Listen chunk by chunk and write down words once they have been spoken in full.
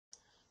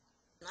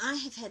I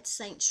have had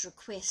saints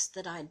request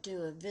that I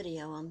do a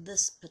video on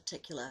this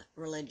particular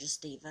religious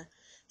diva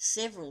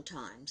several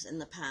times in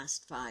the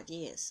past 5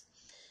 years.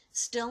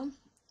 Still,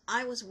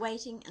 I was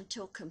waiting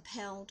until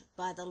compelled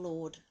by the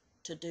Lord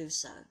to do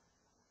so.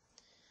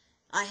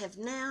 I have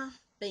now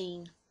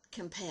been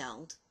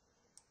compelled.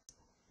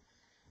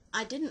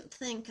 I didn't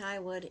think I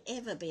would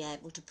ever be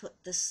able to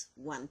put this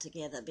one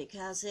together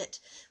because it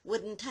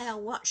would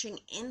entail watching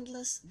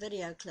endless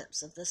video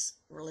clips of this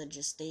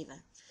religious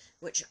diva,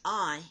 which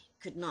I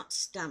could not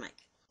stomach.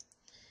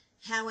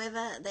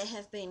 However, there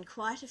have been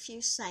quite a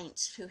few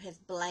saints who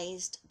have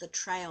blazed the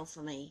trail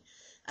for me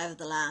over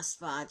the last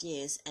 5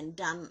 years and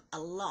done a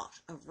lot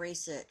of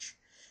research.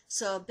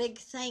 So a big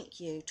thank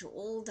you to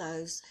all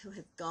those who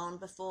have gone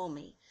before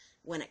me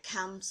when it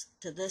comes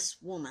to this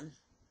woman.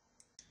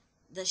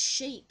 The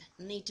sheep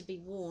need to be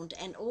warned,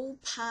 and all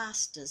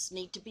pastors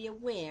need to be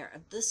aware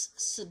of this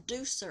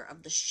seducer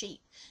of the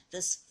sheep,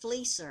 this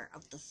fleecer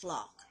of the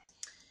flock.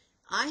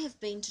 I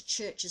have been to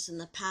churches in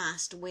the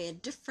past where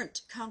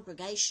different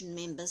congregation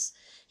members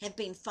have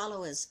been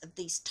followers of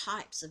these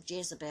types of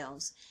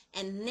Jezebels,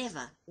 and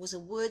never was a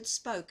word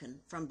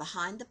spoken from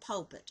behind the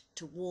pulpit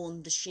to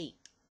warn the sheep.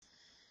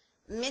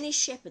 Many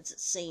shepherds, it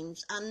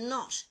seems, are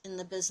not in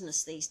the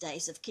business these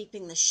days of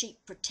keeping the sheep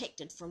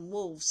protected from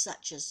wolves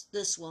such as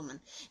this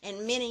woman,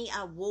 and many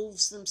are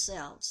wolves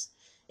themselves.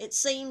 It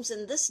seems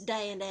in this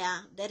day and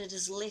hour that it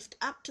is left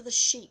up to the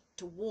sheep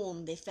to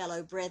warn their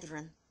fellow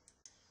brethren.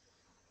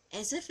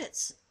 As if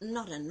it's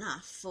not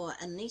enough for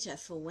Anita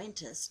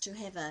Fuentes to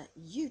have a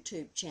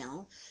YouTube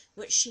channel,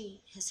 which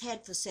she has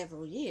had for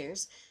several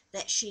years,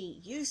 that she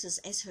uses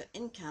as her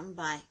income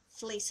by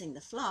fleecing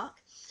the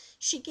flock,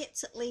 she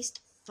gets at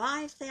least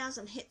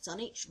 5,000 hits on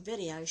each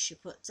video she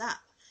puts up,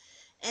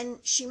 and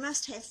she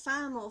must have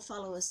far more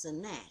followers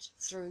than that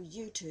through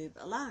YouTube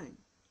alone.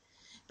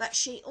 But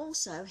she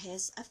also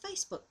has a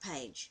Facebook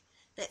page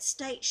that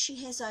states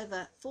she has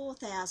over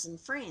 4,000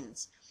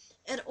 friends.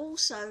 It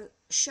also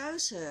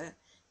shows her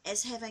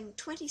as having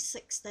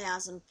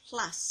 26,000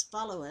 plus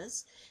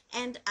followers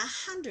and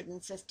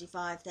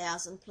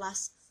 155,000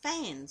 plus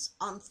fans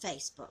on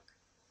Facebook.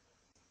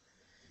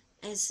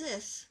 As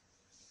if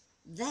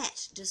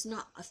that does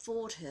not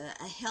afford her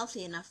a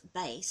healthy enough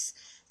base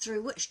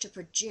through which to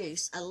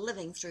produce a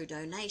living through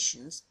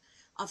donations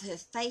of her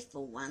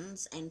faithful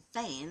ones and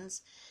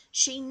fans,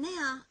 she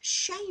now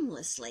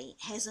shamelessly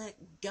has a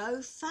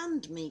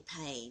GoFundMe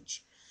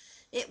page.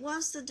 It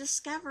was the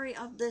discovery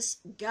of this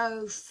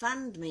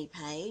GoFundMe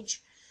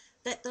page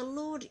that the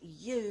Lord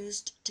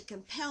used to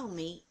compel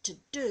me to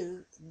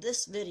do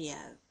this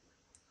video.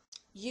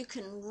 You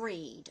can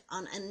read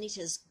on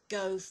Anita's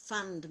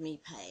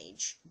GoFundMe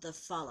page the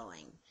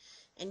following,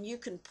 and you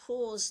can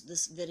pause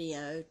this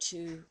video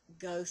to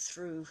go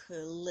through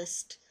her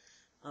list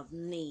of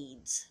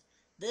needs.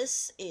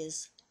 This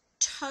is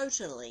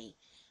totally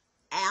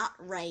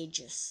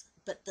outrageous,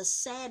 but the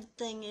sad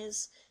thing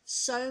is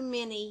so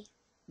many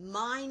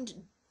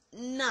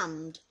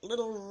mind-numbed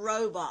little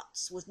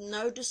robots with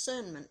no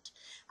discernment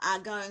are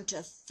going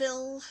to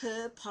fill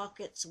her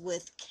pockets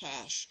with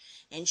cash,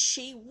 and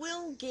she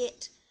will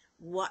get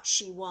what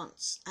she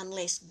wants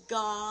unless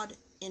God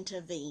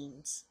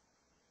intervenes.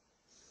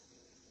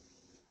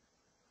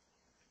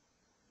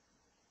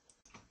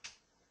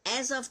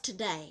 As of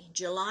today,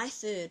 July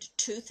 3rd,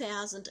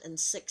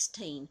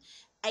 2016,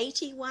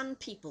 81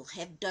 people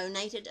have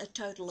donated a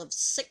total of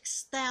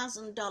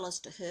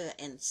 $6,000 to her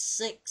in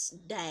 6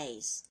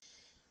 days.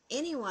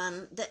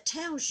 Anyone that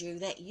tells you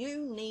that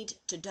you need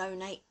to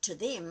donate to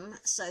them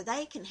so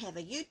they can have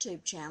a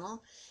YouTube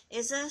channel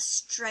is a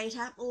straight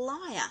up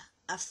liar,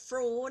 a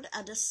fraud,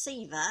 a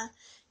deceiver,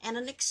 and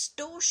an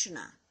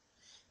extortioner.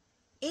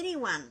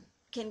 Anyone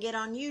can get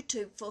on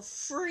YouTube for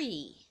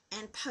free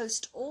and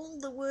post all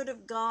the Word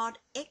of God,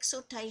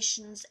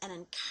 exhortations, and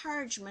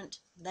encouragement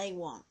they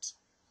want.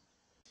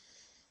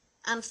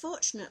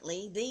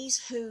 Unfortunately, these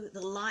who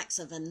the likes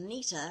of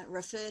Anita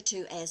refer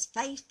to as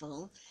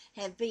faithful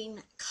have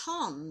been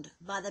conned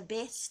by the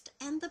best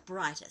and the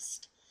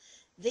brightest.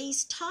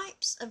 These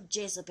types of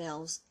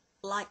Jezebels,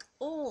 like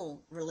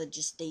all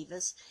religious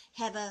divas,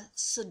 have a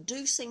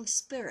seducing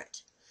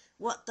spirit,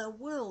 what the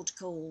world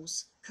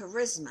calls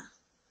charisma.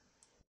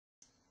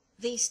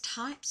 These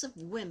types of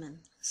women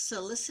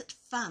solicit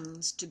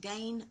funds to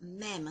gain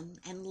mammon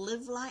and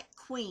live like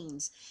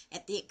queens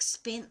at the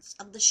expense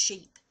of the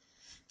sheep.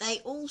 They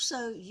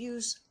also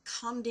use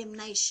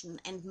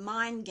condemnation and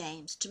mind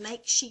games to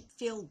make sheep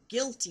feel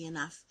guilty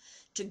enough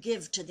to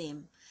give to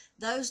them.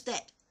 Those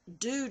that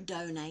do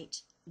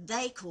donate,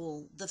 they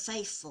call the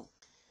faithful.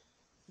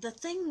 The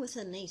thing with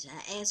Anita,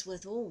 as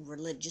with all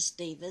religious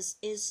divas,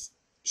 is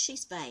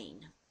she's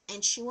vain,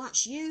 and she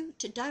wants you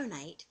to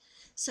donate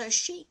so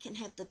she can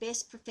have the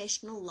best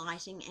professional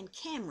lighting and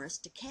cameras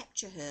to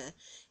capture her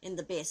in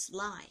the best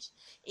light,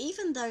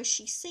 even though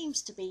she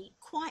seems to be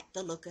quite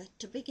the looker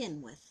to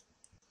begin with.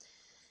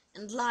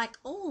 And like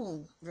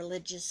all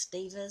religious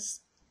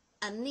divas,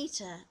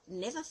 Anita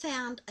never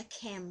found a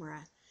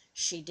camera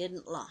she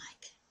didn't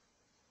like.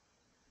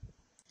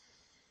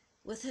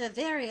 With her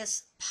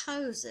various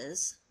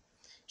poses,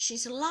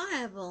 she's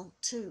liable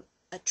to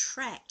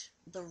attract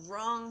the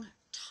wrong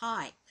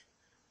type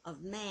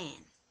of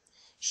man.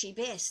 She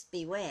best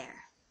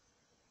beware.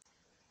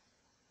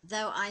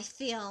 Though I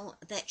feel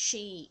that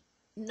she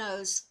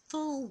knows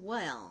full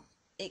well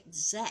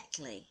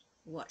exactly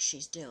what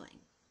she's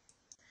doing.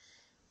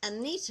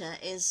 Anita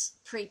is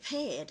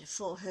prepared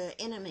for her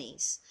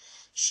enemies.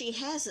 She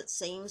has, it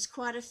seems,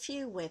 quite a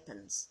few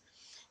weapons.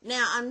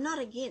 Now, I'm not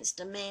against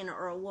a man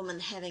or a woman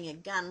having a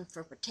gun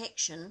for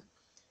protection,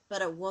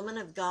 but a woman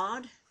of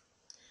God?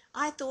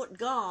 I thought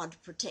God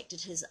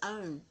protected his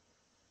own.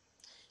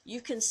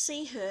 You can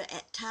see her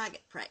at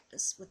target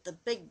practice with the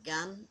big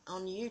gun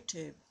on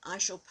YouTube. I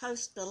shall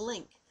post the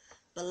link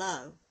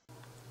below.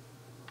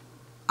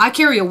 I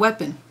carry a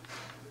weapon.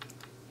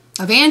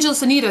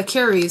 Evangelist Anita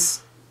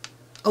carries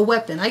a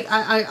weapon.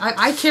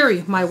 I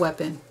carry my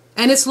weapon,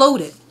 and it's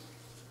loaded.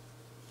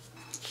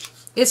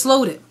 It's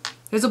loaded.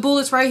 There's a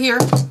bullets right here.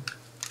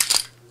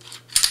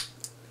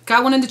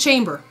 Got one in the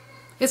chamber.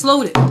 It's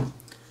loaded.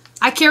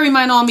 I carry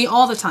mine on me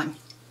all the time.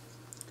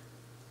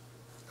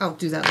 I'll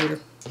do that later.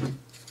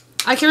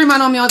 I carry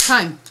mine on me all the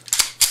time.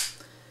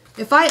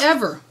 If I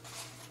ever,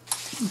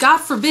 God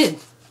forbid,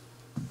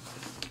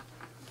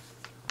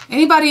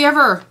 anybody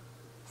ever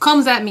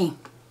comes at me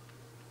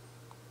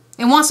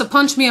and wants to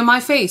punch me in my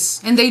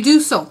face, and they do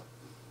so,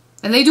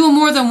 and they do it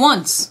more than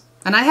once,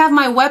 and I have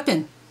my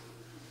weapon,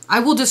 I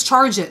will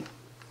discharge it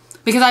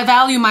because I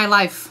value my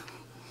life.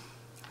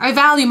 I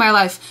value my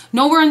life.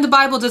 Nowhere in the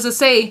Bible does it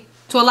say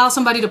to allow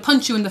somebody to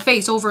punch you in the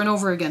face over and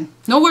over again.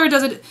 Nowhere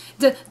does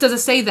it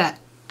say that.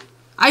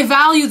 I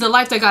value the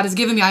life that God has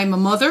given me. I am a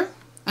mother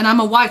and I'm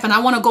a wife, and I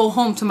want to go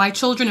home to my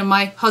children and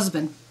my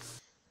husband.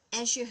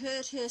 As you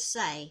heard her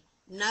say,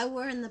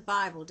 nowhere in the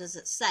Bible does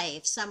it say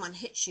if someone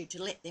hits you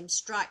to let them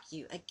strike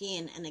you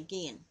again and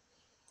again.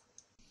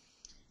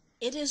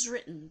 It is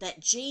written that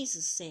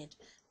Jesus said,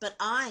 "But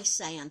I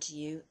say unto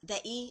you,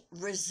 that ye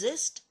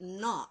resist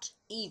not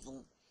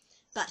evil,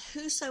 but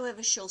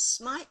whosoever shall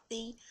smite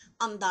thee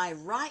on thy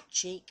right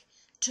cheek,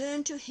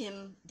 turn to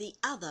him the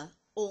other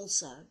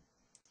also."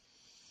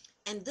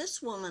 And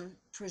this woman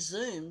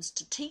presumes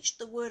to teach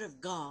the word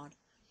of God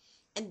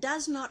and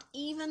does not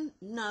even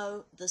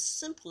know the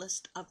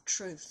simplest of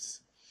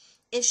truths.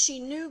 If she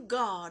knew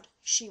God,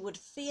 she would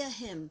fear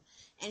him,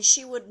 and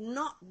she would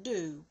not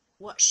do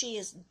what she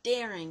is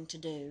daring to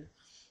do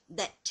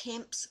that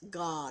tempts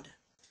God.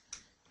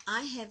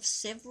 I have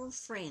several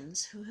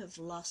friends who have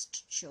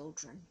lost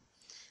children.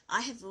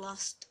 I have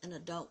lost an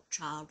adult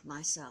child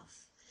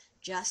myself,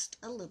 just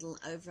a little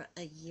over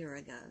a year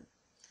ago.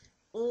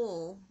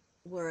 All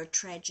were a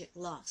tragic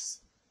loss.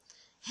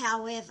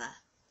 However,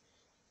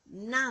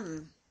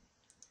 none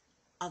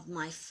of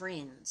my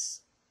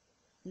friends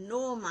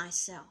nor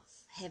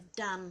myself have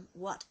done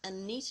what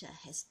Anita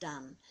has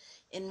done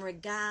in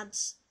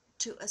regards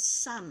to a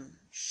son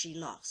she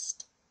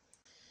lost.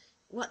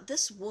 What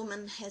this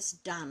woman has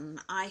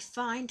done, I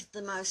find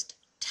the most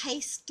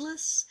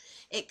tasteless,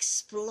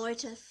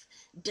 exploitive,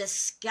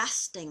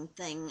 disgusting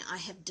thing I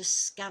have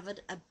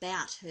discovered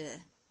about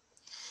her.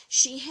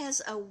 She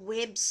has a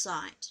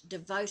website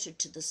devoted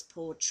to this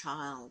poor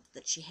child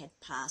that she had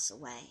pass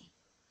away.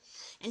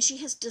 And she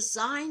has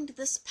designed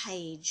this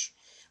page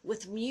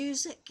with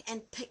music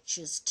and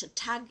pictures to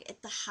tug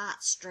at the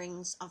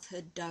heartstrings of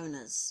her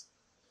donors.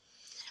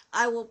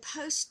 I will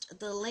post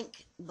the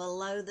link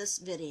below this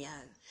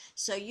video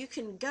so you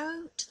can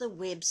go to the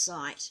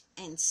website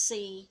and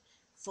see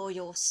for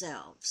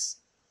yourselves.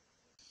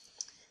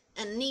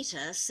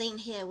 Anita, seen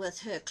here with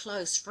her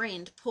close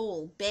friend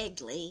Paul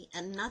Bagley,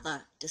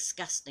 another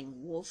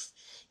disgusting wolf,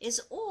 is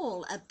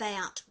all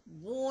about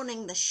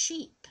warning the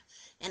sheep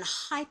and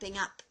hyping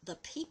up the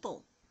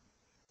people.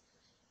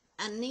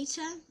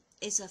 Anita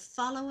is a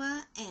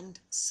follower and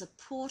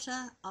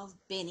supporter of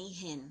Benny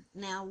Hinn.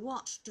 Now,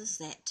 what does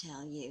that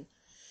tell you?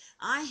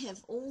 I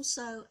have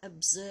also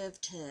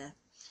observed her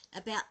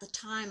about the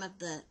time of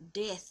the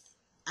death,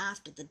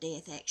 after the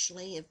death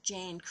actually, of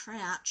Jan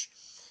Crouch,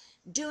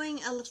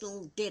 doing a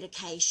little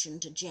dedication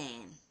to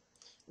Jan.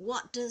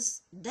 What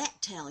does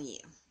that tell you?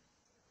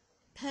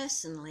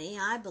 Personally,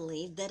 I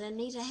believe that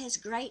Anita has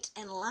great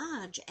and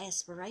large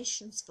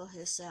aspirations for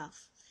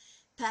herself.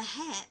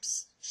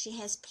 Perhaps she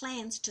has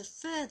plans to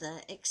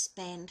further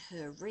expand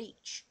her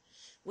reach.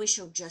 We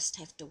shall just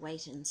have to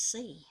wait and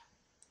see.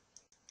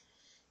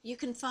 You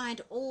can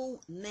find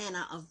all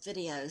manner of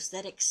videos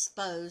that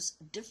expose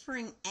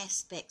differing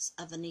aspects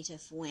of Anita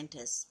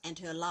Fuentes and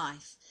her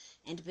life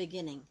and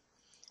beginning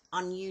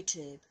on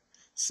YouTube.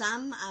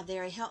 Some are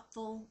very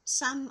helpful,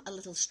 some a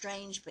little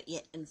strange but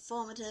yet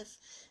informative,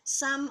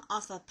 some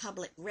offer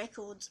public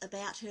records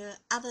about her,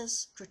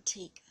 others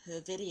critique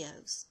her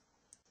videos.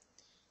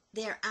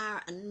 There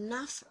are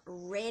enough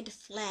red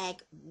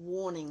flag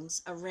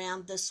warnings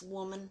around this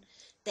woman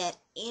that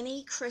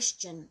any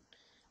Christian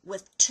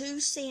with 2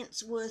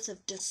 cents worth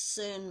of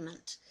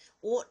discernment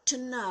ought to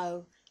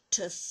know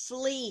to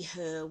flee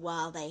her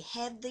while they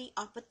have the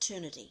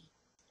opportunity.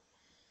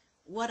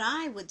 What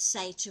I would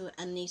say to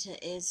Anita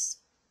is,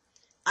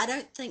 I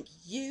don't think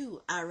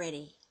you are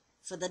ready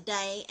for the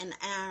day and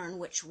hour in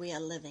which we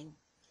are living,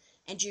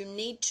 and you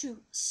need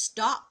to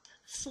stop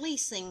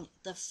fleecing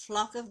the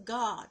flock of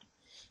God,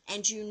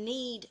 and you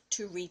need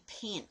to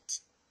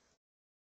repent.